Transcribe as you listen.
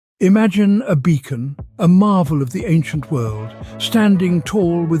Imagine a beacon, a marvel of the ancient world, standing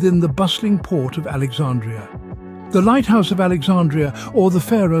tall within the bustling port of Alexandria. The Lighthouse of Alexandria, or the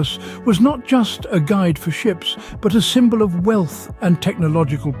Pharos, was not just a guide for ships, but a symbol of wealth and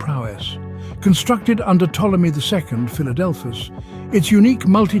technological prowess. Constructed under Ptolemy II Philadelphus, its unique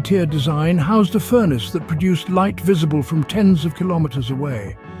multi-tier design housed a furnace that produced light visible from tens of kilometers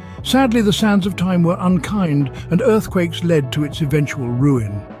away. Sadly, the sands of time were unkind, and earthquakes led to its eventual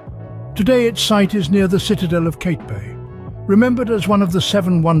ruin. Today its site is near the citadel of Capri. Remembered as one of the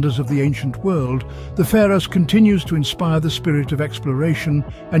seven wonders of the ancient world, the Pharos continues to inspire the spirit of exploration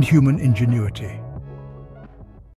and human ingenuity.